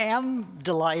I am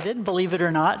delighted, believe it or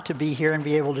not, to be here and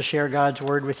be able to share God's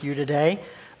Word with you today.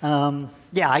 I'd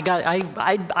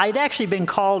actually been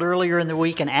called earlier in the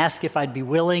week and asked if I'd be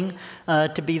willing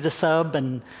to be the sub,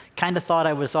 and kind of thought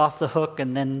I was off the hook,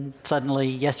 and then suddenly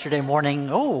yesterday morning,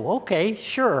 okay,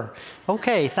 sure.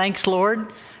 Okay, thanks,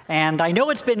 Lord. And I know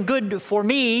it's been good for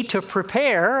me to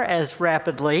prepare as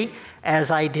rapidly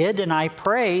as I did, and I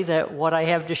pray that what I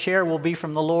have to share will be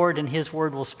from the Lord and His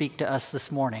Word will speak to us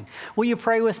this morning. Will you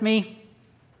pray with me?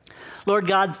 Lord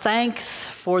God, thanks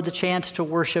for the chance to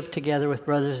worship together with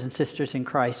brothers and sisters in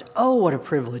Christ. Oh, what a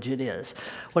privilege it is.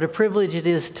 What a privilege it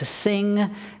is to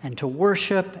sing and to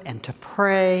worship and to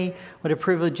pray. What a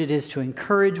privilege it is to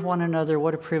encourage one another.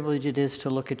 What a privilege it is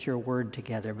to look at your Word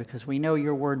together, because we know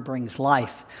your Word brings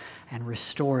life and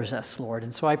restores us, Lord.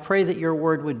 And so I pray that your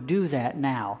Word would do that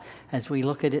now as we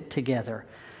look at it together.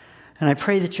 And I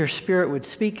pray that your Spirit would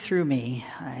speak through me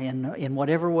in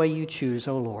whatever way you choose,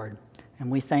 O Lord. And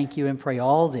we thank you and pray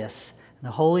all this in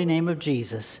the holy name of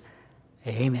Jesus.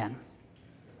 Amen.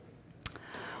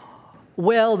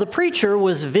 Well, the preacher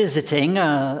was visiting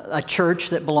a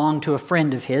church that belonged to a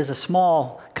friend of his, a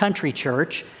small country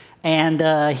church,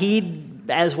 and he,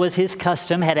 as was his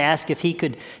custom, had asked if he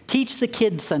could teach the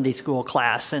kids Sunday school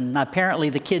class. And apparently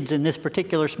the kids in this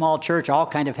particular small church all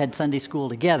kind of had Sunday school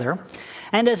together.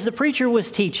 And as the preacher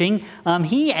was teaching,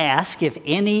 he asked if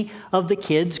any of the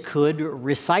kids could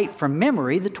recite from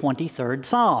memory the 23rd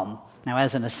Psalm. Now,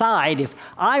 as an aside, if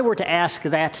I were to ask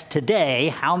that today,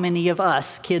 how many of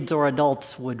us, kids or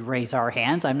adults, would raise our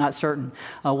hands? I'm not certain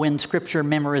when scripture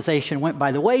memorization went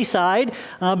by the wayside,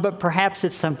 but perhaps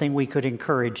it's something we could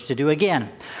encourage to do again.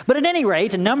 But at any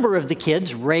rate, a number of the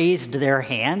kids raised their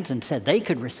hands and said they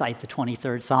could recite the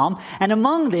 23rd Psalm, and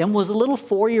among them was a little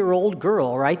 4-year-old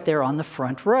girl right there on the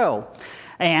front row.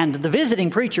 And the visiting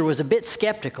preacher was a bit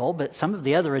skeptical, but some of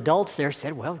the other adults there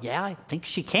said, well, yeah, I think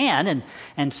she can.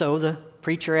 And so the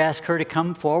preacher asked her to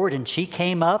come forward, and she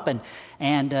came up,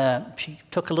 and she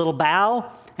took a little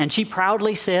bow, and she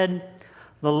proudly said,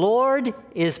 "The Lord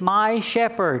is my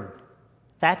shepherd.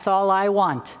 That's all I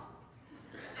want."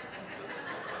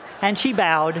 And she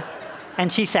bowed,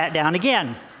 and she sat down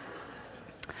again.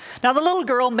 Now, the little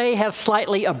girl may have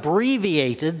slightly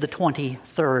abbreviated the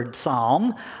 23rd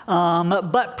Psalm,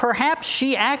 but perhaps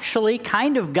she actually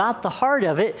kind of got the heart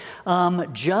of it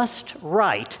just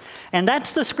right. And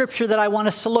that's the scripture that I want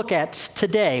us to look at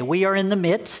today. We are in the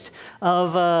midst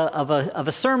of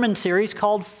a sermon series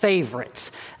called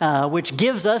Favorites, which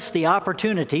gives us the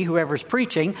opportunity, whoever's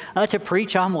preaching, to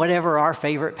preach on whatever our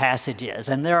favorite passage is.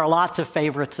 And there are lots of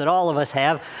favorites that all of us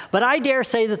have, but I dare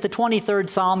say that the 23rd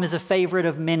Psalm is a favorite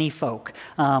of many folk.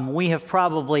 We have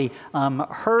probably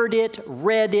heard it,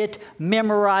 read it,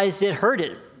 memorized it, heard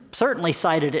it, certainly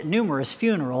cited at numerous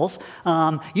funerals.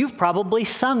 You've probably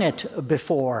sung it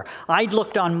before. I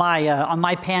looked on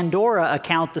my Pandora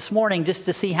account this morning just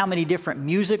to see how many different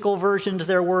musical versions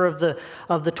there were of the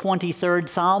 23rd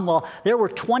Psalm. Well, there were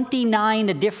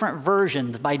 29 different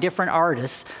versions by different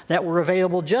artists that were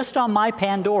available just on my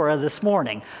Pandora this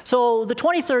morning. So the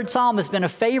 23rd Psalm has been a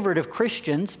favorite of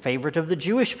Christians, favorite of the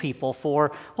Jewish people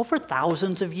for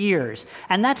thousands of years.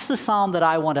 And that's the psalm that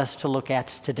I want us to look at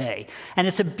today. And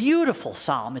it's a beautiful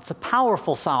psalm. It's a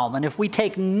powerful psalm. And if we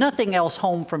take nothing else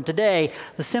home from today,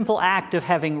 the simple act of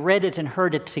having read it and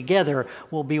heard it together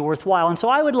will be worthwhile. And so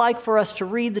I would like for us to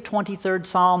read the 23rd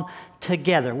Psalm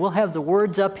together. We'll have the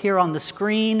words up here on the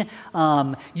screen.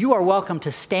 You are welcome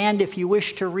to stand if you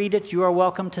wish to read it. You are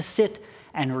welcome to sit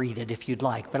and read it if you'd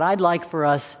like. But I'd like for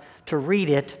us to read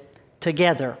it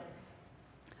together.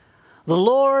 The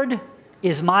Lord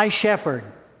is my shepherd.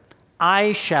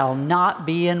 I shall not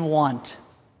be in want.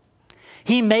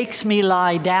 He makes me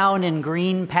lie down in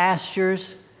green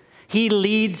pastures. He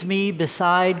leads me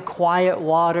beside quiet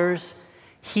waters.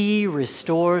 He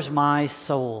restores my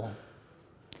soul.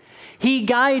 He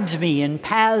guides me in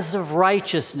paths of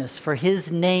righteousness for his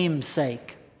name's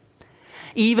sake.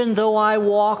 Even though I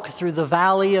walk through the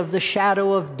valley of the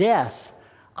shadow of death,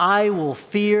 I will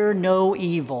fear no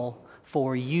evil,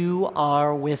 for you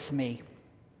are with me.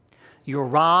 Your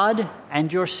rod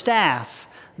and your staff,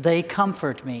 they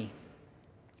comfort me.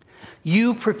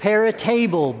 You prepare a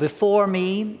table before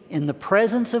me in the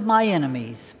presence of my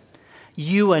enemies.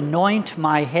 You anoint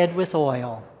my head with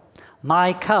oil.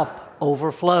 My cup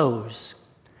overflows.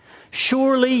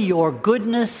 Surely your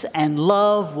goodness and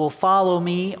love will follow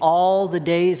me all the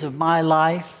days of my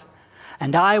life,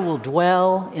 and I will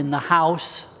dwell in the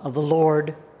house of the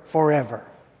Lord forever.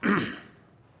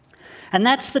 And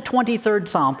that's the 23rd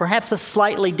Psalm, perhaps a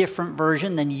slightly different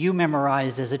version than you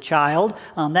memorized as a child.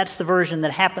 That's the version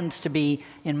that happens to be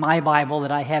in my Bible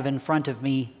that I have in front of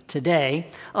me today.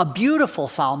 A beautiful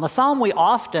psalm, a psalm we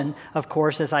often, of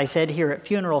course, as I said, hear at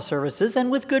funeral services,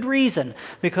 and with good reason,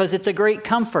 because it's a great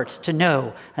comfort to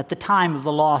know at the time of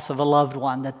the loss of a loved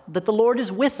one that the Lord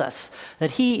is with us,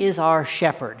 that He is our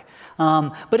shepherd.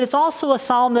 But it's also a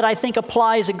psalm that I think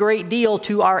applies a great deal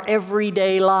to our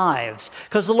everyday lives,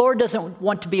 because the Lord doesn't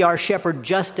want to be our shepherd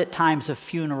just at times of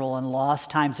funeral and loss,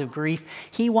 times of grief.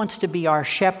 He wants to be our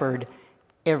shepherd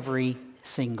every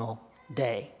single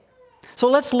day. So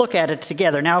let's look at it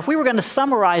together. Now, if we were going to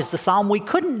summarize the psalm, we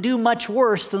couldn't do much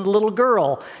worse than the little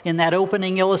girl in that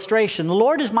opening illustration. The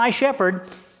Lord is my shepherd.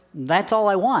 That's all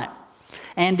I want.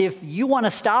 And if you want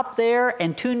to stop there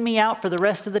and tune me out for the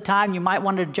rest of the time, you might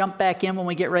want to jump back in when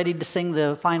we get ready to sing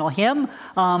the final hymn.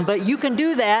 But you can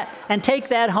do that and take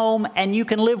that home, and you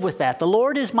can live with that. The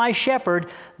Lord is my shepherd.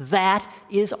 That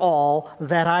is all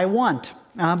that I want.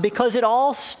 Because it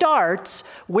all starts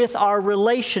with our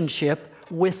relationship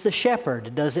with the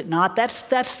shepherd, does it not?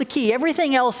 That's the key.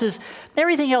 Everything else is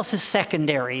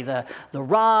secondary. The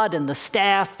rod and the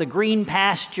staff, the green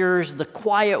pastures, the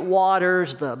quiet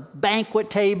waters, the banquet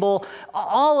table,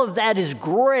 all of that is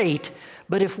great.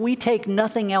 But if we take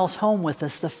nothing else home with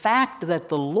us, the fact that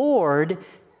the Lord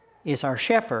is our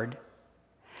shepherd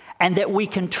and that we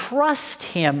can trust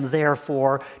Him,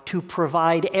 therefore, to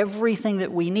provide everything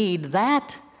that we need,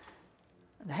 that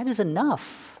is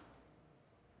enough.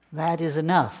 That is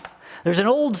enough. There's an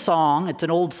old song. It's an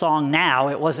old song now.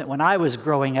 It wasn't when I was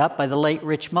growing up, by the late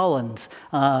Rich Mullins.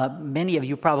 Many of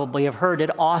you probably have heard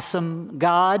it, Awesome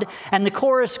God. And the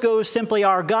chorus goes simply,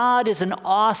 our God is an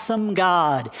awesome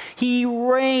God. He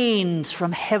reigns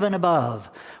from heaven above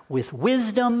with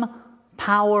wisdom,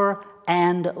 power,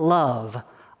 and love.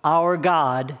 Our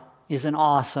God is an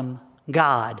awesome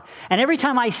God. And every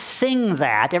time I sing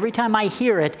that, every time I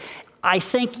hear it, I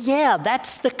think, yeah,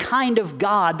 that's the kind of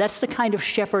God, that's the kind of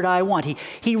shepherd I want.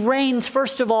 He reigns,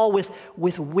 first of all,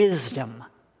 with wisdom.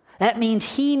 That means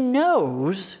He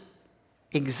knows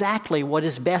exactly what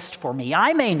is best for me.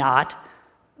 I may not,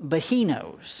 but He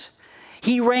knows.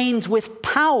 He reigns with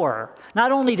power.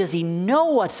 Not only does He know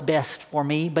what's best for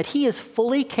me, but He is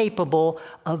fully capable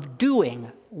of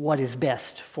doing what is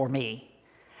best for me.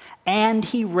 And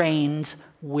He reigns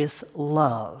with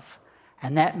love.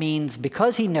 And that means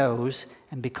because He knows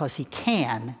and because He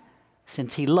can,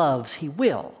 since He loves, He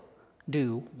will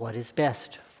do what is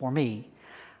best for me.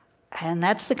 And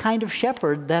that's the kind of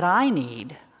shepherd that I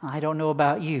need. I don't know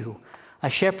about you.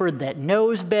 A shepherd that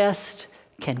knows best,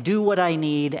 can do what I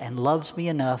need, and loves me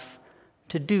enough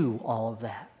to do all of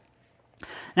that.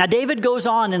 Now, David goes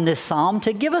on in this psalm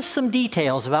to give us some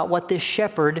details about what this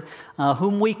shepherd,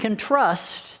 whom we can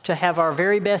trust to have our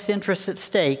very best interests at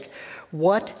stake,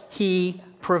 what he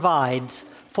provides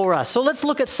for us. So let's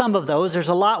look at some of those. There's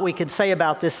a lot we could say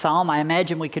about this psalm. I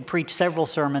imagine we could preach several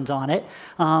sermons on it.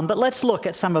 But let's look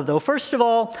at some of those. First of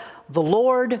all, the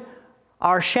Lord,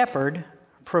 our shepherd,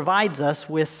 provides us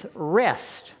with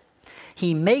rest.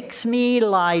 He makes me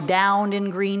lie down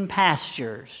in green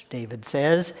pastures, David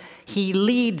says. He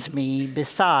leads me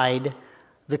beside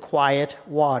the quiet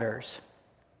waters.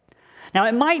 Now,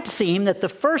 it might seem that the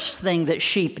first thing that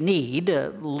sheep need,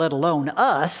 let alone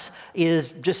us,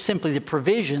 is just simply the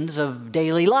provisions of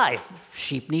daily life.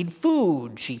 Sheep need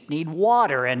food, sheep need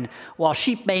water, and while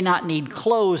sheep may not need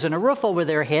clothes and a roof over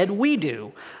their head, we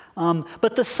do.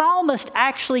 But the psalmist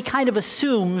actually kind of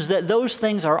assumes that those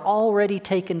things are already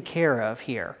taken care of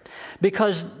here,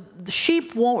 because the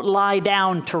sheep won't lie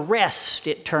down to rest,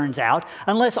 it turns out,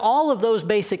 unless all of those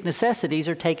basic necessities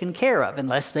are taken care of,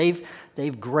 unless they've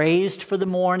grazed for the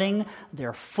morning,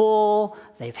 they're full,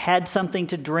 they've had something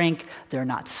to drink, they're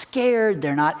not scared,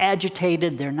 they're not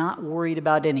agitated, they're not worried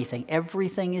about anything.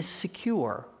 Everything is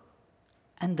secure,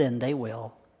 and then they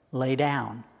will lay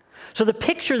down. So the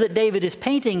picture that David is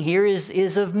painting here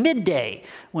is of midday,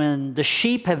 when the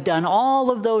sheep have done all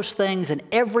of those things and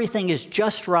everything is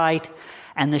just right,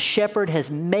 and the shepherd has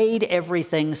made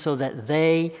everything so that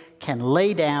they can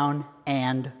lay down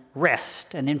and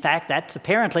rest. And in fact, that's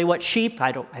apparently what sheep,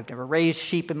 I've never raised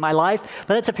sheep in my life,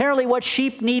 but that's apparently what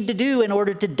sheep need to do in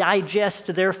order to digest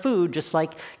their food, just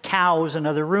like cows and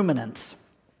other ruminants.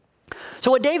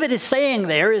 So what David is saying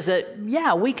there is that,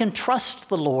 yeah, we can trust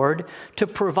the Lord to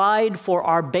provide for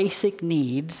our basic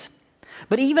needs,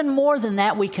 but even more than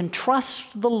that, we can trust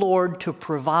the Lord to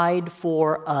provide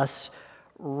for us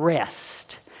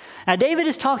rest. Now, David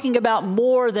is talking about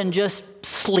more than just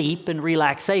sleep and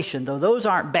relaxation, though those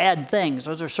aren't bad things.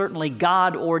 Those are certainly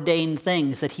God-ordained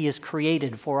things that he has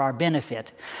created for our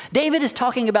benefit. David is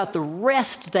talking about the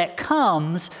rest that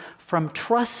comes from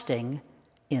trusting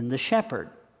in the shepherd,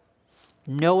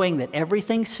 knowing that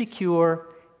everything's secure,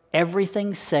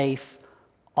 everything's safe,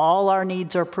 all our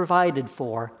needs are provided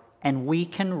for, and we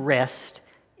can rest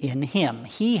in him.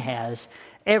 He has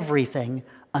everything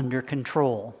under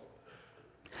control.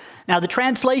 Now, the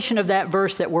translation of that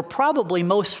verse that we're probably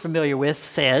most familiar with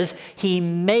says, he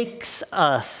makes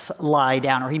us lie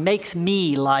down, or he makes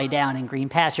me lie down in green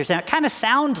pastures. Now, it kind of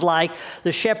sounds like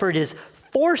the shepherd is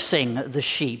forcing the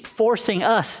sheep, forcing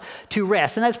us to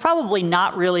rest. And that's probably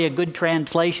not really a good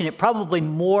translation. It probably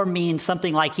more means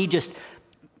something like he just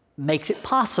makes it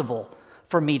possible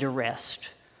for me to rest.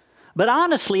 But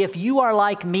honestly, if you are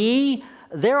like me,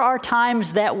 there are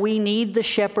times that we need the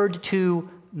shepherd to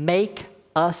make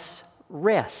us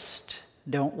rest,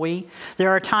 don't we?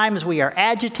 There are times we are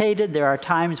agitated, there are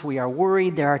times we are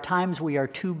worried, there are times we are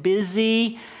too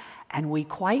busy, and we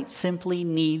quite simply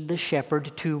need the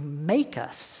shepherd to make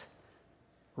us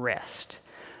rest,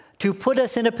 to put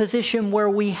us in a position where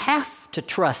we have to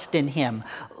trust in him,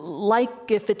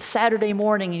 like if it's Saturday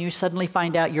morning and you suddenly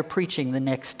find out you're preaching the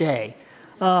next day.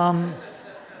 And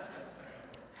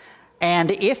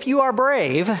if you are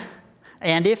brave,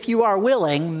 and if you are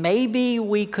willing, maybe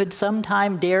we could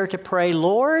sometime dare to pray,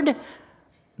 Lord,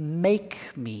 make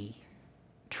me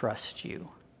trust you.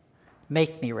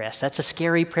 Make me rest. That's a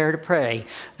scary prayer to pray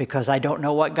because I don't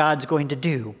know what God's going to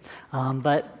do.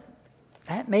 But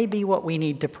that may be what we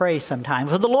need to pray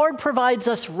sometimes. Well, the Lord provides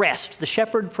us rest. The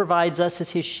shepherd provides us as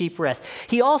his sheep rest.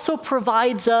 He also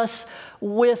provides us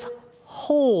with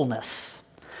wholeness.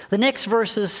 The next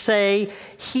verses say,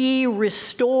 he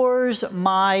restores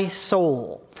my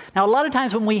soul. Now, a lot of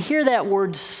times when we hear that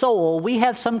word soul, we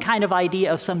have some kind of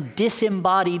idea of some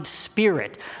disembodied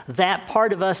spirit, that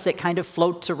part of us that kind of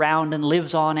floats around and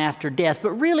lives on after death.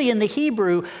 But really in the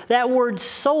Hebrew, that word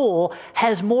soul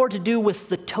has more to do with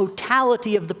the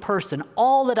totality of the person,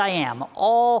 all that I am,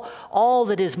 all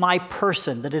that is my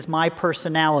person, that is my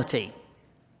personality.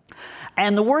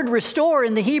 And the word restore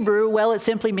in the Hebrew, well, it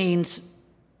simply means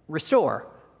restore.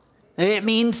 It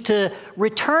means to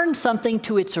return something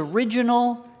to its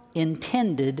original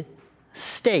intended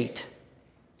state.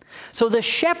 So the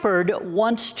shepherd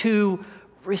wants to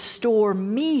restore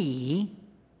me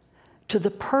to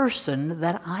the person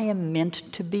that I am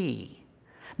meant to be.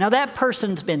 Now that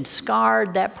person's been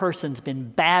scarred, that person's been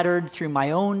battered through my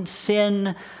own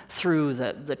sin, through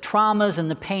the traumas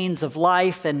and the pains of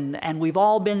life, and we've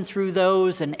all been through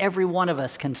those, and every one of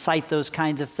us can cite those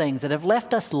kinds of things that have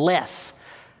left us less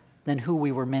than who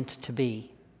we were meant to be.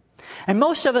 And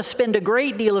most of us spend a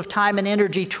great deal of time and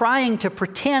energy trying to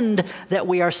pretend that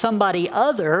we are somebody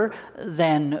other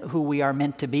than who we are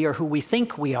meant to be or who we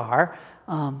think we are.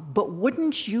 But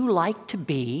wouldn't you like to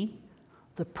be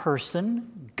the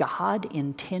person God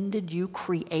intended you,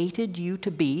 created you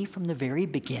to be from the very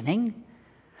beginning?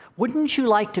 Wouldn't you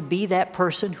like to be that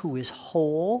person who is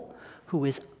whole, who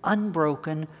is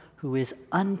unbroken, who is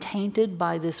untainted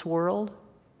by this world?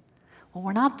 Well,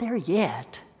 we're not there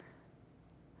yet,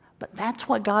 but that's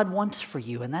what God wants for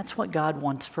you, and that's what God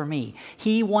wants for me.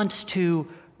 He wants to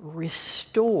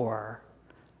restore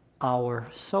our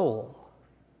soul.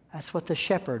 That's what the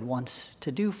shepherd wants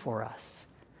to do for us,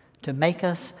 to make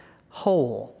us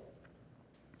whole.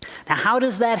 Now, how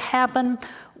does that happen?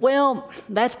 Well,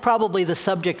 that's probably the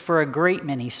subject for a great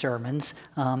many sermons.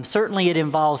 Certainly it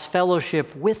involves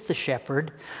fellowship with the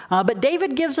shepherd. But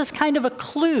David gives us kind of a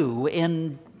clue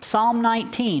in Psalm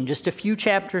 19, just a few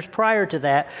chapters prior to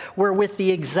that, where with the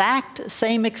exact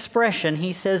same expression,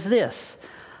 he says this,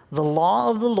 "The law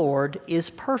of the Lord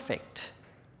is perfect,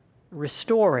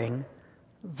 restoring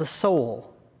the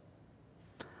soul."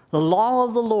 The law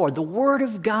of the Lord, the Word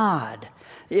of God.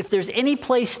 If there's any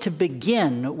place to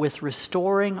begin with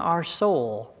restoring our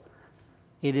soul,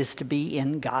 it is to be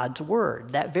in God's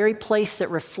Word. That very place that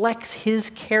reflects His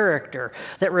character,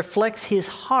 that reflects His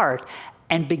heart,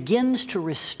 and begins to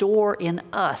restore in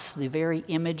us the very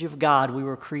image of God we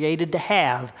were created to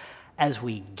have as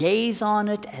we gaze on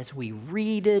it, as we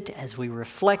read it, as we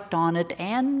reflect on it,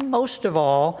 and most of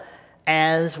all,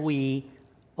 as we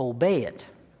obey it.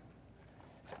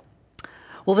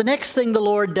 Well, the next thing the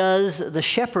Lord does, the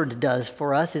shepherd does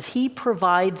for us, is He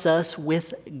provides us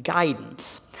with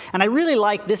guidance. And I really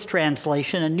like this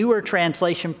translation. A newer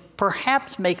translation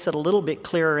perhaps makes it a little bit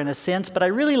clearer in a sense, but I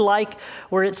really like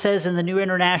where it says in the New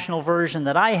International Version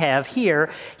that I have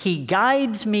here, He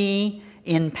guides me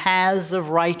in paths of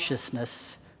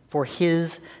righteousness for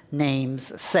his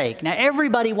name's sake. Now,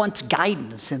 everybody wants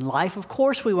guidance in life. Of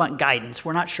course we want guidance.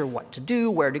 We're not sure what to do,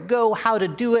 where to go, how to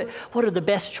do it, what are the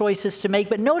best choices to make.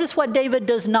 But notice what David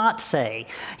does not say.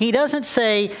 He doesn't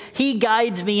say, he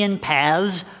guides me in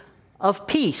paths of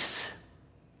peace.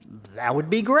 That would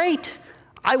be great.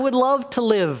 I would love to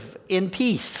live in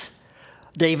peace.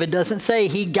 David doesn't say,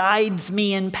 he guides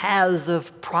me in paths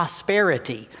of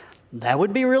prosperity. That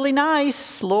would be really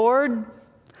nice, Lord.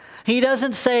 He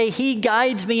doesn't say, he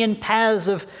guides me in paths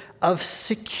of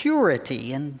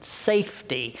security and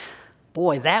safety.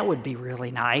 Boy, that would be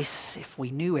really nice if we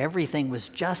knew everything was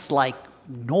just like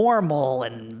normal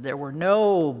and there were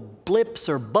no blips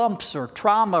or bumps or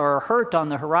trauma or hurt on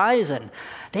the horizon.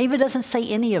 David doesn't say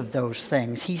any of those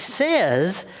things. He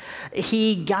says,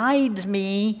 he guides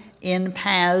me in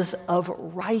paths of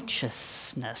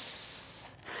righteousness.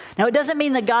 Now, it doesn't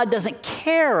mean that God doesn't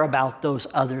care about those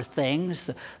other things,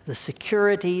 the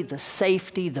security, the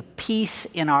safety, the peace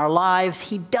in our lives.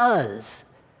 He does.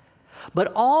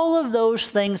 But all of those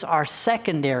things are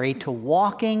secondary to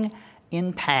walking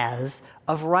in paths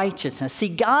of righteousness. See,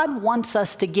 God wants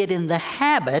us to get in the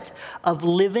habit of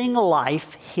living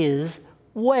life his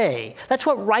way. That's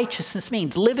what righteousness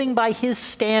means, living by his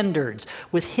standards,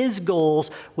 with his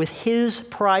goals, with his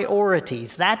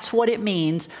priorities. That's what it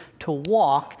means to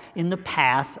walk in the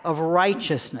path of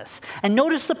righteousness. And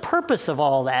notice the purpose of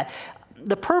all that.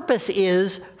 The purpose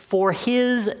is for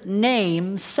his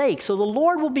name's sake. So the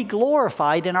Lord will be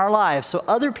glorified in our lives. So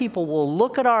other people will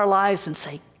look at our lives and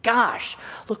say, gosh,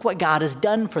 look what God has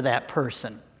done for that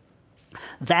person.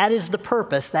 That is the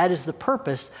purpose. That is the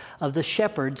purpose of the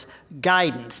shepherd's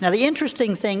guidance. Now, the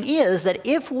interesting thing is that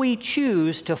if we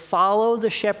choose to follow the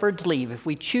shepherd's lead, if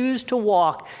we choose to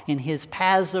walk in his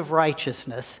paths of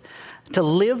righteousness, to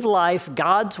live life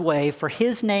God's way for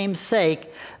his name's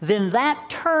sake, then that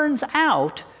turns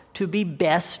out to be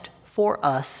best for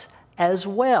us as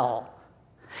well.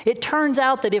 It turns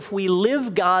out that if we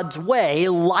live God's way,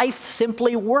 life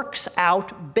simply works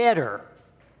out better.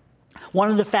 One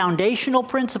of the foundational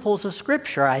principles of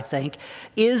Scripture, I think,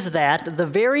 is that the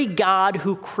very God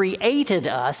who created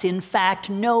us, in fact,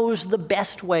 knows the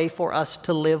best way for us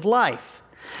to live life.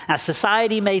 Now,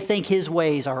 society may think his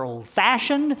ways are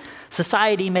old-fashioned.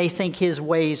 Society may think his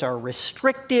ways are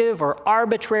restrictive or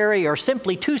arbitrary or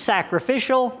simply too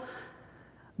sacrificial.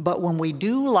 But when we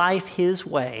do life his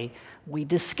way, we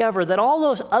discover that all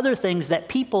those other things that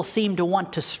people seem to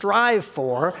want to strive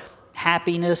for,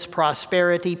 happiness,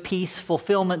 prosperity, peace,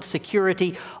 fulfillment,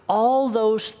 security, all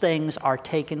those things are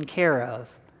taken care of,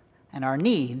 and our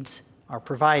needs are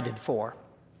provided for.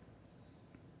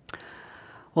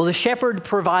 Well, the shepherd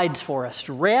provides for us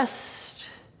rest.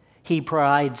 He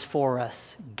provides for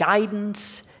us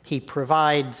guidance. He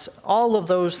provides all of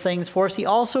those things for us. He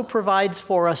also provides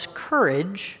for us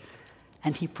courage,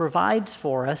 and he provides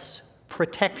for us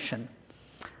protection.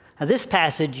 Now, this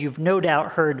passage you've no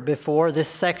doubt heard before, this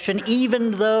section,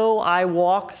 even though I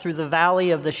walk through the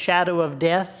valley of the shadow of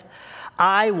death,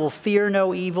 I will fear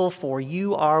no evil, for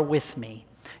you are with me.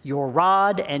 Your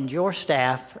rod and your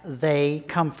staff, they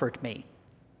comfort me.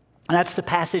 And that's the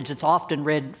passage that's often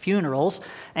read at funerals,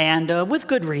 and with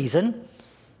good reason.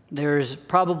 There's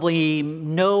probably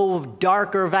no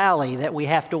darker valley that we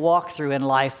have to walk through in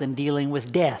life than dealing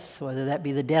with death, whether that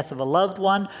be the death of a loved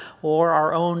one or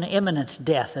our own imminent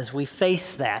death as we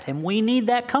face that. And we need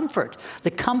that comfort,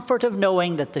 the comfort of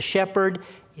knowing that the shepherd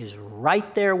is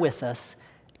right there with us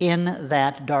in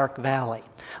that dark valley.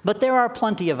 But there are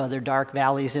plenty of other dark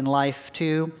valleys in life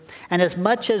too. And as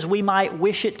much as we might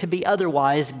wish it to be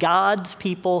otherwise, God's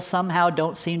people somehow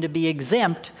don't seem to be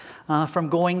exempt from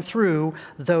going through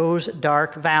those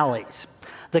dark valleys.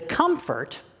 The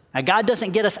comfort, now God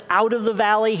doesn't get us out of the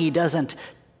valley. He doesn't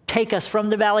take us from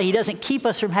the valley. He doesn't keep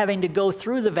us from having to go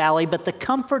through the valley. But the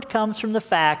comfort comes from the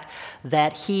fact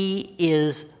that he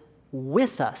is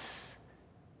with us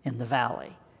in the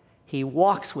valley. He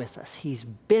walks with us. He's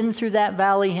been through that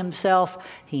valley himself.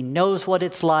 He knows what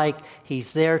it's like.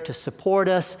 He's there to support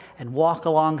us and walk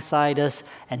alongside us,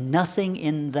 and nothing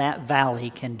in that valley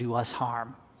can do us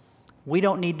harm. We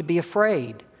don't need to be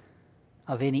afraid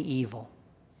of any evil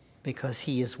because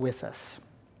he is with us.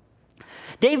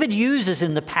 David uses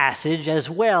in the passage as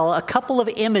well a couple of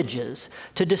images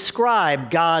to describe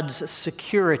God's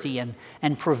security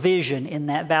and provision in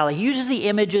that valley. He uses the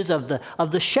images of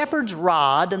the shepherd's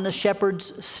rod and the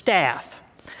shepherd's staff.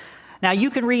 Now,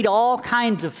 you can read all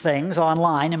kinds of things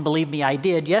online, and believe me, I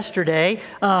did yesterday,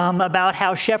 about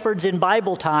how shepherds in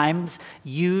Bible times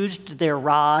used their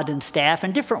rod and staff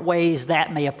and different ways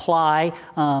that may apply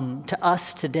to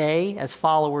us today as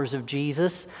followers of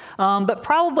Jesus. But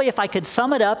probably if I could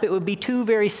sum it up, it would be two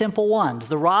very simple ones.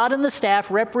 The rod and the staff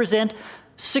represent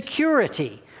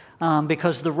security,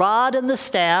 because the rod and the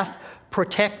staff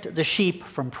protect the sheep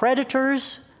from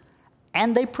predators,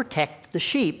 and they protect the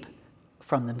sheep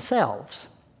from themselves.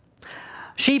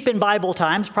 Sheep in Bible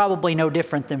times, probably no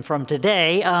different than from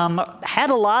today, had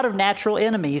a lot of natural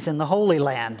enemies in the Holy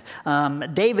Land.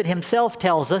 David himself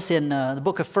tells us in the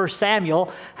book of 1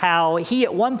 Samuel how he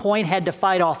at one point had to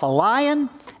fight off a lion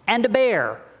and a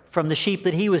bear from the sheep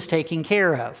that he was taking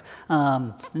care of.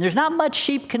 And there's not much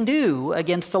sheep can do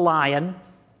against a lion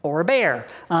or a bear.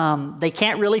 They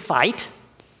can't really fight.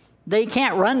 They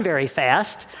can't run very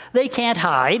fast. They can't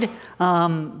hide.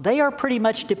 They are pretty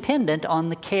much dependent on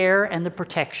the care and the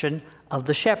protection of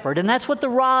the shepherd. And that's what the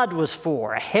rod was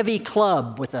for, a heavy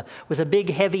club with a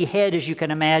big heavy head, as you can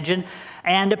imagine.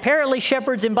 And apparently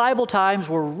shepherds in Bible times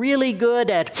were really good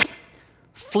at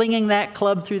flinging that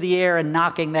club through the air and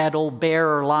knocking that old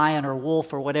bear or lion or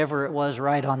wolf or whatever it was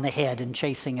right on the head and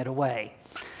chasing it away.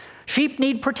 Sheep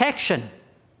need protection,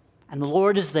 and the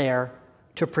Lord is there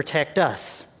to protect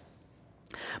us.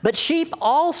 But sheep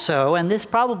also, and this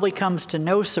probably comes to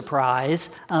no surprise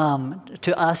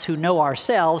to us who know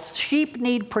ourselves, sheep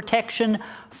need protection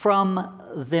from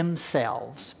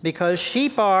themselves, because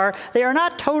sheep are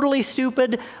not totally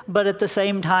stupid, but at the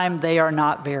same time they are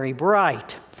not very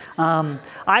bright.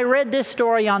 I read this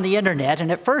story on the internet,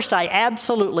 and at first I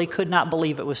absolutely could not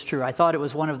believe it was true. I thought it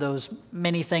was one of those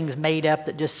many things made up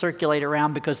that just circulate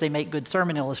around because they make good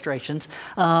sermon illustrations.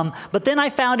 But then I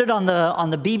found it on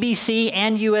the BBC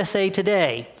and USA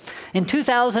Today. In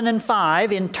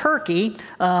 2005, in Turkey,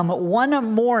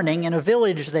 one morning in a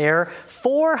village there,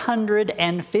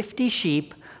 450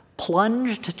 sheep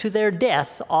plunged to their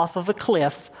death off of a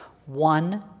cliff,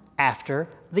 one after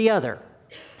the other.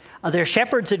 Their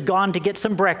shepherds had gone to get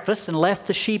some breakfast and left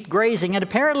the sheep grazing, and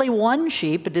apparently one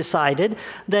sheep decided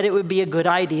that it would be a good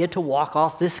idea to walk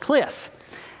off this cliff.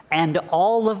 And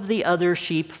all of the other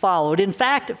sheep followed. In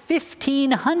fact,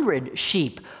 1,500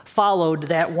 sheep followed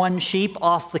that one sheep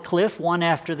off the cliff, one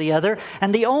after the other.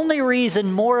 And the only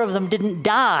reason more of them didn't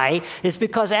die is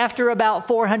because after about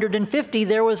 450,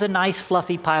 there was a nice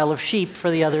fluffy pile of sheep for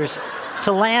the others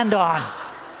to land on.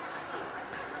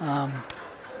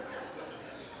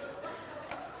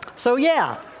 So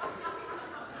yeah,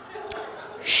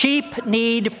 sheep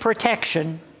need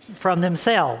protection from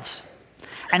themselves.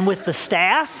 And with the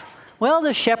staff, well,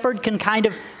 the shepherd can kind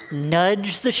of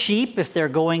nudge the sheep if they're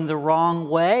going the wrong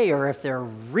way, or if they're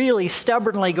really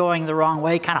stubbornly going the wrong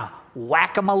way, kind of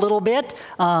whack them a little bit.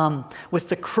 With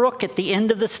the crook at the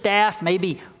end of the staff,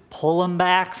 maybe pull them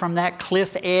back from that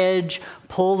cliff edge,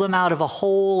 pull them out of a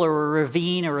hole or a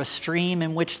ravine or a stream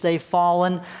in which they've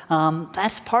fallen.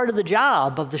 That's part of the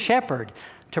job of the shepherd,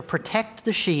 to protect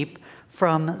the sheep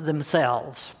from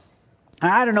themselves.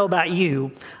 And I don't know about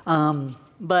you,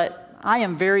 but I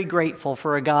am very grateful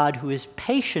for a God who is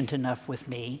patient enough with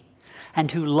me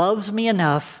and who loves me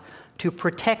enough to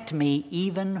protect me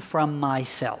even from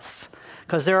myself.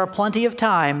 Because there are plenty of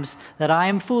times that I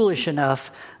am foolish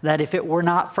enough that if it were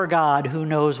not for God, who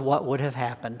knows what would have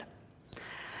happened.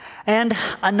 And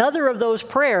another of those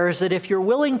prayers that if you're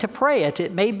willing to pray it,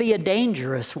 it may be a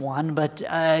dangerous one, but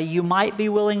you might be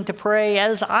willing to pray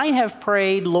as I have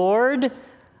prayed, Lord,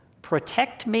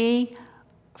 protect me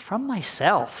from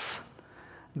myself,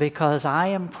 because I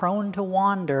am prone to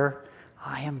wander.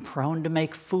 I am prone to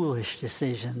make foolish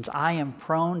decisions. I am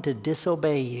prone to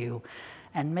disobey you.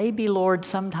 And maybe, Lord,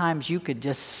 sometimes you could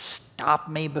just stop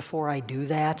me before I do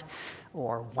that,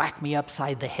 or whack me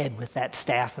upside the head with that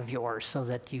staff of yours so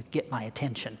that you get my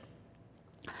attention.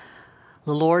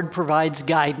 The Lord provides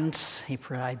guidance. He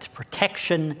provides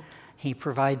protection. He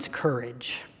provides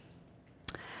courage.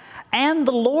 And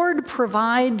the Lord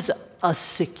provides a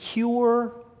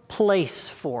secure place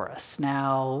for us.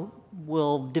 Now,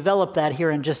 we'll develop that here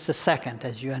in just a second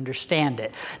as you understand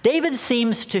it. David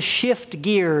seems to shift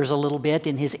gears a little bit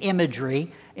in his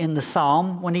imagery in the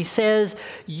psalm when he says,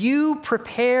 "You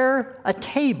prepare a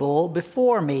table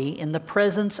before me in the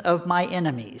presence of my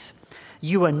enemies.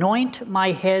 You anoint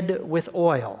my head with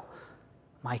oil.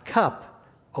 My cup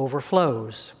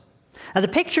overflows." Now, the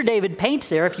picture David paints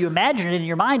there, if you imagine it in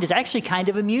your mind, is actually kind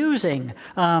of amusing.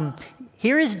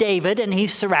 Here is David, and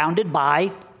he's surrounded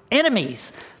by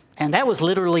enemies. And that was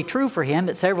literally true for him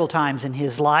at several times in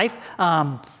his life.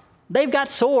 They've got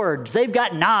swords. They've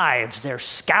got knives. They're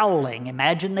scowling.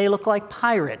 Imagine they look like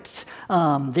pirates.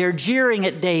 They're jeering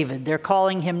at David. They're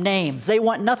calling him names. They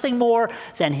want nothing more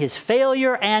than his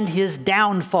failure and his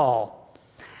downfall.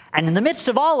 And in the midst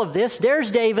of all of this,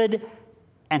 there's David,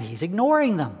 and he's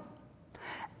ignoring them.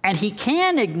 And he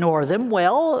can ignore them,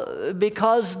 well,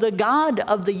 because the God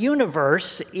of the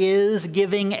universe is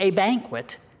giving a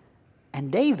banquet,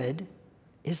 and David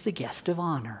is the guest of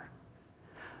honor.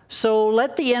 So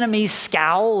let the enemies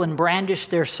scowl and brandish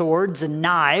their swords and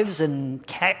knives and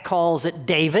catcalls at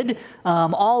David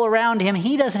all around him.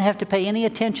 He doesn't have to pay any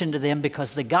attention to them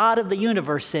because the God of the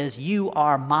universe says, "You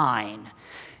are mine.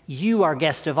 You are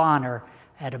guest of honor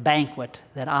at a banquet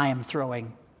that I am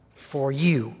throwing for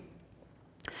you."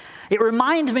 It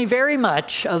reminds me very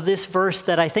much of this verse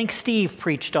that I think Steve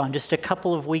preached on just a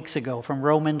couple of weeks ago from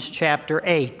Romans chapter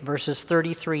 8, verses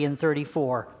 33 and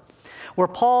 34. Where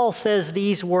Paul says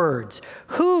these words,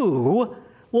 "Who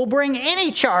will bring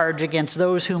any charge against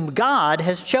those whom God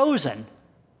has chosen?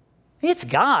 It's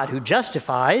God who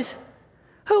justifies.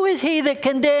 Who is he that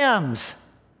condemns?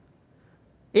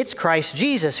 It's Christ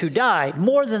Jesus who died,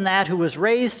 more than that, who was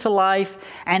raised to life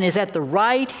and is at the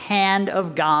right hand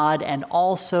of God and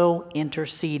also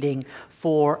interceding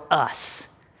for us."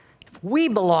 If we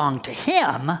belong to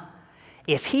him,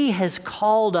 if he has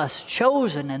called us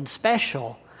chosen and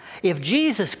special, if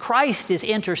Jesus Christ is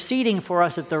interceding for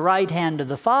us at the right hand of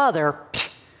the Father,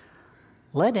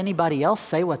 let anybody else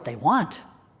say what they want.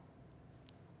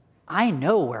 I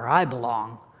know where I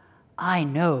belong. I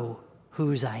know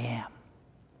whose I am.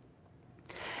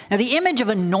 Now, the image of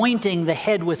anointing the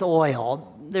head with oil,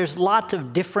 there's lots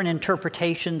of different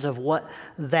interpretations of what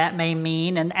that may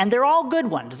mean, and they're all good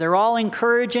ones. They're all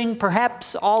encouraging.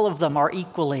 Perhaps all of them are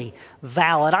equally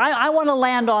valid. I want to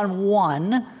land on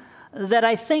one that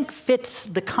I think fits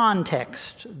the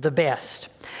context the best.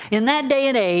 In that day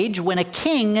and age, when a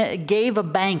king gave a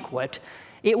banquet,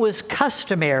 it was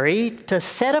customary to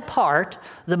set apart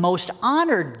the most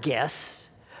honored guests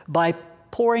by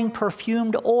pouring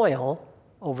perfumed oil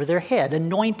over their head,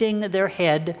 anointing their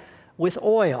head with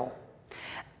oil.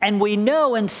 And we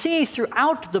know and see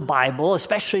throughout the Bible,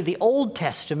 especially the Old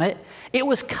Testament, it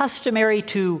was customary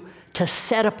to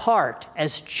set apart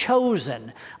as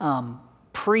chosen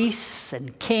priests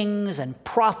and kings and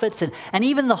prophets and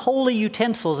even the holy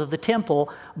utensils of the temple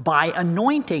by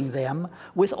anointing them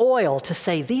with oil to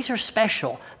say, these are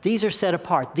special, these are set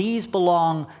apart, these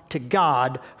belong to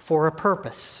God for a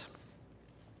purpose.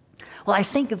 Well, I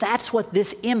think that's what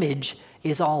this image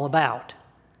is all about.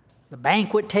 The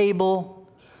banquet table,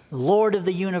 the Lord of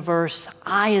the universe,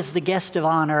 I as the guest of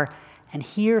honor, and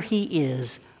here he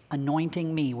is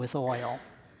anointing me with oil.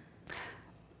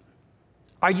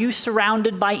 Are you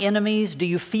surrounded by enemies? Do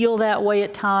you feel that way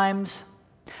at times?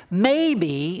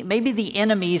 Maybe the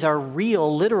enemies are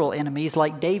real, literal enemies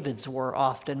like David's were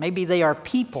often. Maybe they are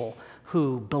people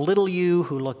who belittle you,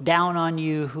 who look down on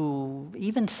you, who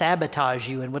even sabotage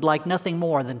you and would like nothing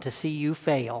more than to see you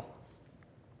fail.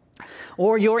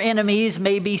 Or your enemies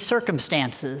may be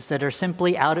circumstances that are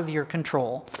simply out of your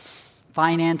control.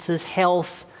 Finances,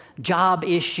 health, job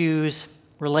issues,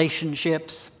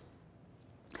 relationships.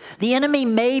 The enemy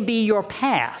may be your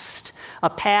past, a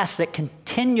past that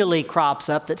continually crops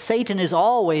up, that Satan is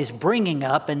always bringing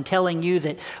up and telling you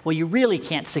that, well, you really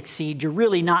can't succeed, you're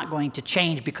really not going to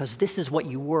change because this is what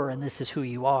you were and this is who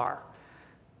you are.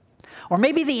 Or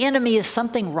maybe the enemy is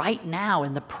something right now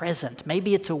in the present.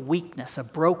 Maybe it's a weakness, a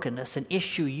brokenness, an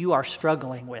issue you are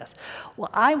struggling with. Well,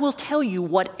 I will tell you,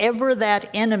 whatever that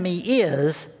enemy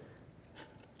is,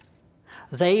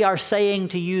 they are saying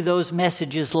to you those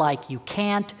messages like, you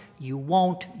can't, you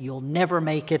won't, you'll never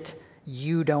make it,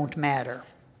 you don't matter.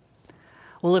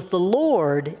 Well, if the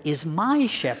Lord is my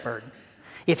shepherd,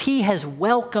 if he has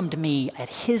welcomed me at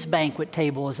his banquet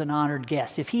table as an honored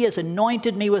guest, if he has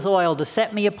anointed me with oil to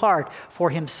set me apart for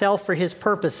himself, for his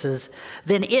purposes,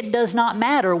 then it does not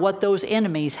matter what those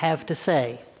enemies have to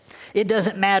say. It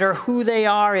doesn't matter who they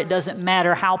are. It doesn't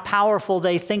matter how powerful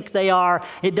they think they are.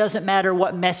 It doesn't matter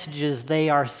what messages they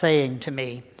are saying to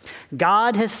me.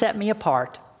 God has set me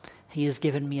apart. He has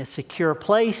given me a secure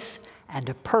place and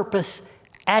a purpose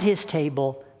at his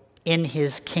table in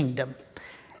his kingdom.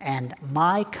 And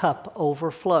my cup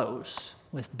overflows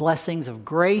with blessings of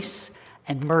grace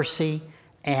and mercy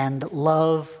and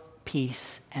love,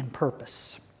 peace, and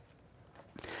purpose.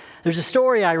 There's a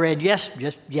story I read just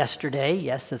yesterday,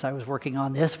 as I was working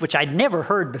on this, which I'd never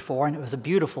heard before, and it was a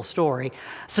beautiful story.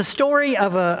 It's a story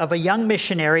of a young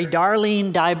missionary,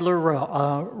 Darlene Deibler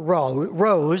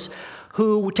Rose,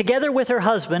 who, together with her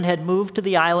husband, had moved to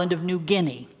the island of New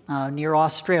Guinea. near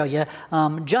Australia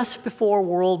just before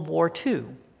World War II.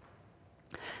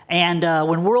 And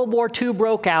when World War II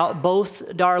broke out, both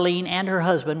Darlene and her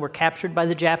husband were captured by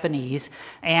the Japanese,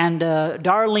 and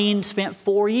Darlene spent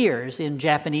 4 years in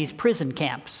Japanese prison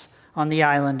camps on the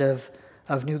island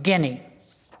of New Guinea.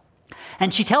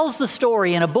 And she tells the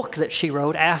story in a book that she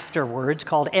wrote afterwards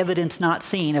called Evidence Not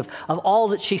Seen of all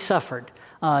that she suffered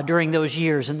during those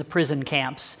years in the prison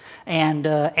camps, and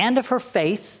of her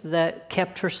faith that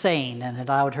kept her sane and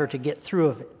allowed her to get through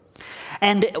of it.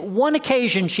 And one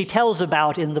occasion she tells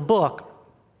about in the book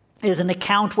is an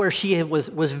account where she was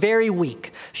very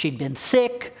weak. She'd been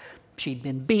sick, she'd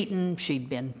been beaten, she'd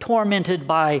been tormented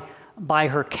by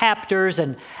her captors,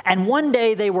 and one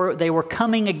day they were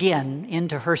coming again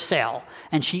into her cell,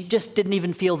 and she just didn't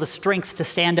even feel the strength to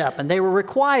stand up, and they were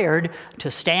required to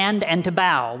stand and to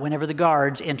bow whenever the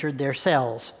guards entered their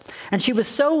cells. And she was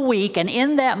so weak, and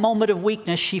in that moment of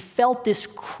weakness, she felt this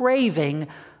craving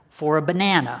for a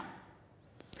banana.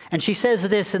 And she says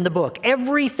this in the book: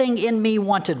 everything in me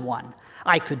wanted one.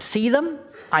 I could see them,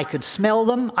 I could smell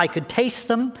them, I could taste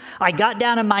them. I got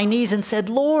down on my knees and said,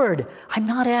 Lord, I'm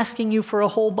not asking you for a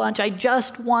whole bunch. I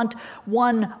just want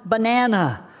one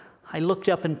banana. I looked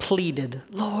up and pleaded,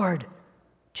 Lord,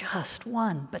 just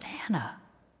one banana.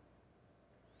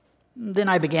 Then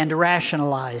I began to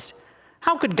rationalize.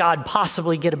 How could God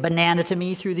possibly get a banana to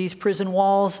me through these prison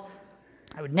walls?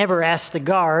 I would never ask the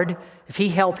guard. If he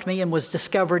helped me and was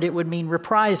discovered, it would mean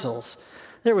reprisals.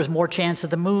 There was more chance of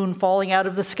the moon falling out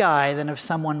of the sky than of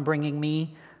someone bringing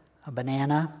me a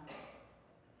banana.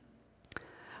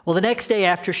 Well, the next day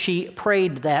after she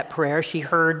prayed that prayer, she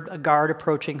heard a guard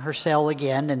approaching her cell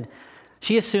again, and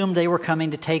she assumed they were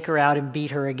coming to take her out and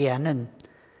beat her again. And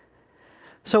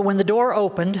so when the door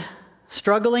opened,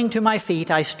 struggling to my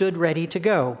feet, I stood ready to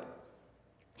go.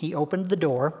 He opened the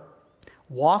door,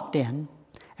 walked in,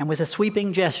 and with a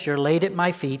sweeping gesture laid at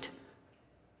my feet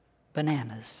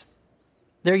bananas.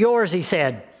 They're yours, he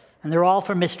said, and they're all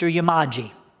for Mr. Yamaji.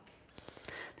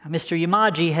 Now, Mr.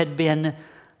 Yamaji had been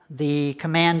the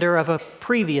commander of a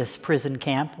previous prison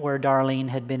camp where Darlene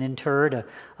had been interred,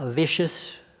 a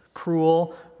vicious,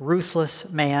 cruel, ruthless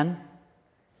man.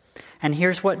 And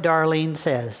here's what Darlene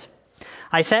says.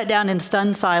 I sat down in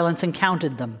stunned silence and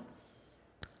counted them.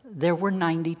 There were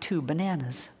 92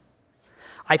 bananas.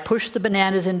 I pushed the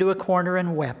bananas into a corner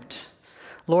and wept.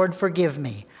 Lord, forgive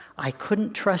me. I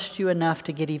couldn't trust you enough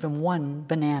to get even one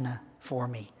banana for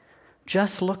me.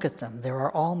 Just look at them. There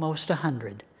are almost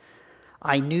 100.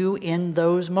 I knew in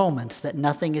those moments that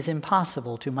nothing is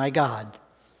impossible to my God.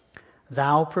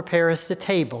 Thou preparest a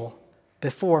table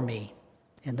before me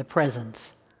in the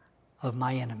presence of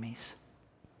my enemies.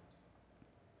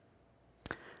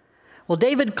 Well,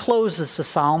 David closes the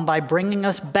psalm by bringing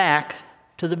us back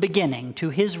to the beginning, to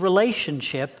his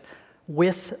relationship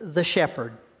with the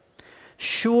shepherd.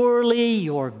 Surely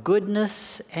your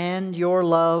goodness and your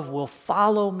love will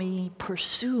follow me,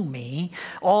 pursue me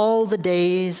all the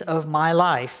days of my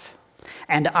life,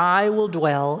 and I will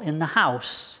dwell in the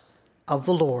house of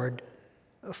the Lord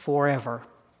forever.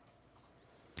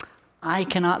 I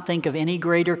cannot think of any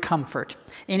greater comfort,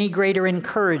 any greater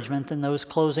encouragement than those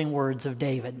closing words of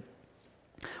David.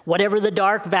 Whatever the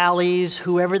dark valleys,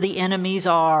 whoever the enemies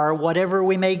are, whatever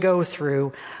we may go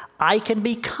through, I can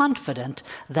be confident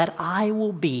that I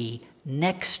will be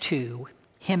next to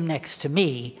him, next to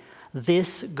me,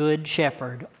 this good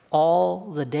shepherd,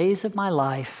 all the days of my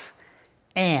life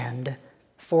and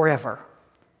forever.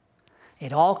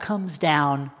 It all comes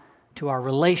down to our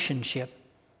relationship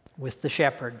with the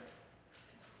shepherd.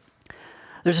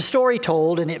 There's a story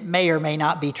told, and it may or may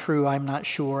not be true, I'm not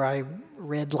sure. I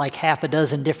read like half a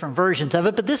dozen different versions of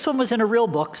it, but this one was in a real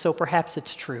book, so perhaps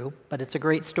it's true, but it's a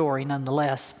great story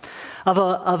nonetheless, of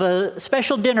a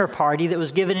special dinner party that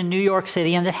was given in New York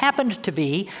City, and it happened to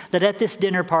be that at this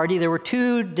dinner party there were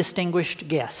two distinguished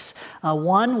guests.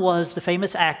 One was the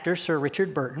famous actor Sir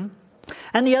Richard Burton,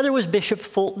 and the other was Bishop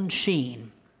Fulton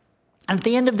Sheen. And at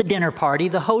the end of the dinner party,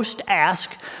 the host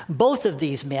asked both of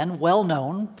these men, well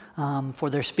known for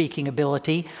their speaking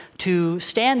ability, to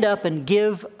stand up and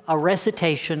give a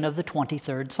recitation of the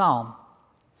 23rd Psalm.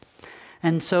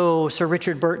 And so Sir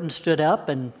Richard Burton stood up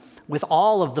and, with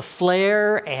all of the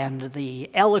flair and the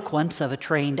eloquence of a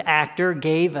trained actor,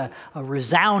 gave a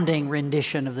resounding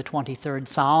rendition of the 23rd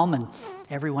Psalm, and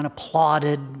everyone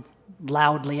applauded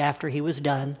loudly after he was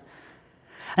done.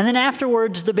 And then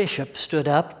afterwards, the bishop stood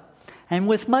up and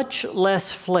with much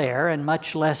less flair and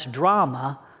much less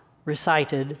drama,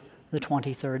 recited the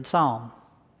 23rd Psalm.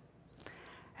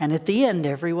 And at the end,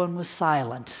 everyone was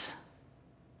silent,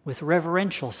 with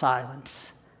reverential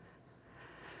silence.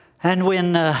 And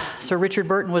when Sir Richard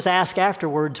Burton was asked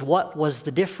afterwards what was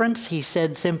the difference, he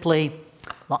said simply,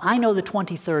 well, I know the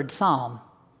 23rd Psalm,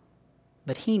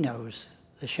 but he knows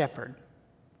the shepherd.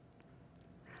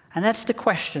 And that's the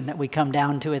question that we come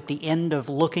down to at the end of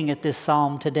looking at this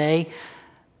psalm today.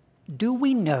 Do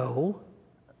we know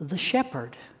the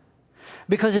shepherd?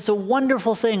 Because it's a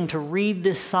wonderful thing to read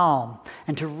this psalm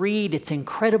and to read its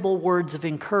incredible words of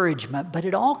encouragement, but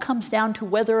it all comes down to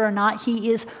whether or not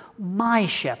he is my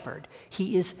shepherd.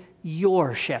 He is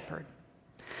your shepherd.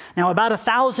 Now, about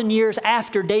 1,000 years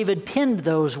after David penned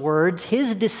those words,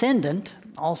 his descendant,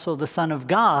 also the Son of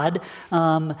God,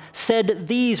 said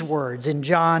these words in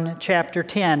John chapter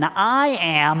 10, I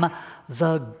am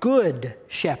the good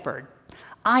shepherd.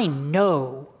 I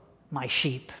know my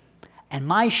sheep, and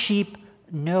my sheep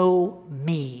know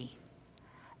me,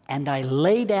 and I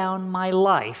lay down my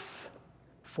life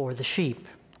for the sheep.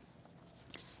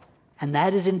 And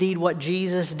that is indeed what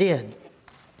Jesus did,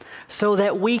 so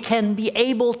that we can be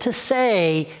able to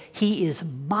say, he is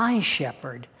my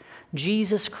shepherd.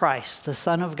 Jesus Christ, the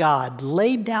Son of God,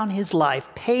 laid down his life,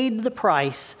 paid the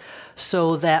price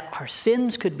so that our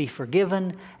sins could be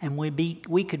forgiven and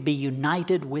we could be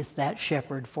united with that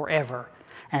shepherd forever.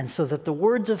 And so that the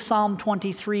words of Psalm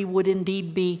 23 would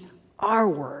indeed be our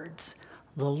words.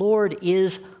 The Lord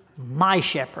is my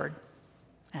shepherd,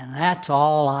 and that's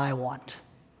all I want.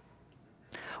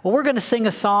 Well, we're going to sing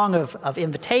a song of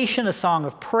invitation, a song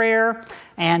of prayer,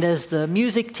 and as the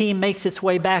music team makes its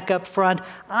way back up front,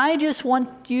 I just want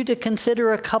you to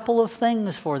consider a couple of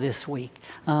things for this week.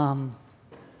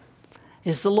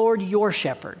 Is the Lord your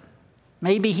shepherd?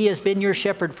 Maybe he has been your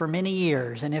shepherd for many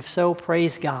years, and if so,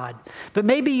 praise God. But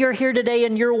maybe you're here today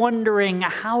and you're wondering,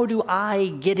 how do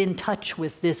I get in touch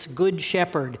with this good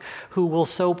shepherd who will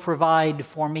so provide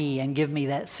for me and give me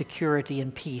that security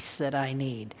and peace that I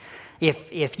need?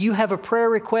 If you have a prayer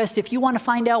request, if you want to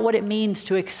find out what it means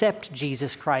to accept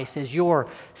Jesus Christ as your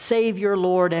Savior,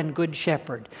 Lord, and Good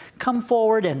Shepherd, come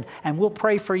forward and we'll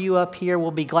pray for you up here.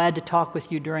 We'll be glad to talk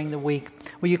with you during the week.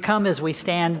 Will you come as we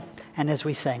stand and as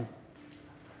we sing?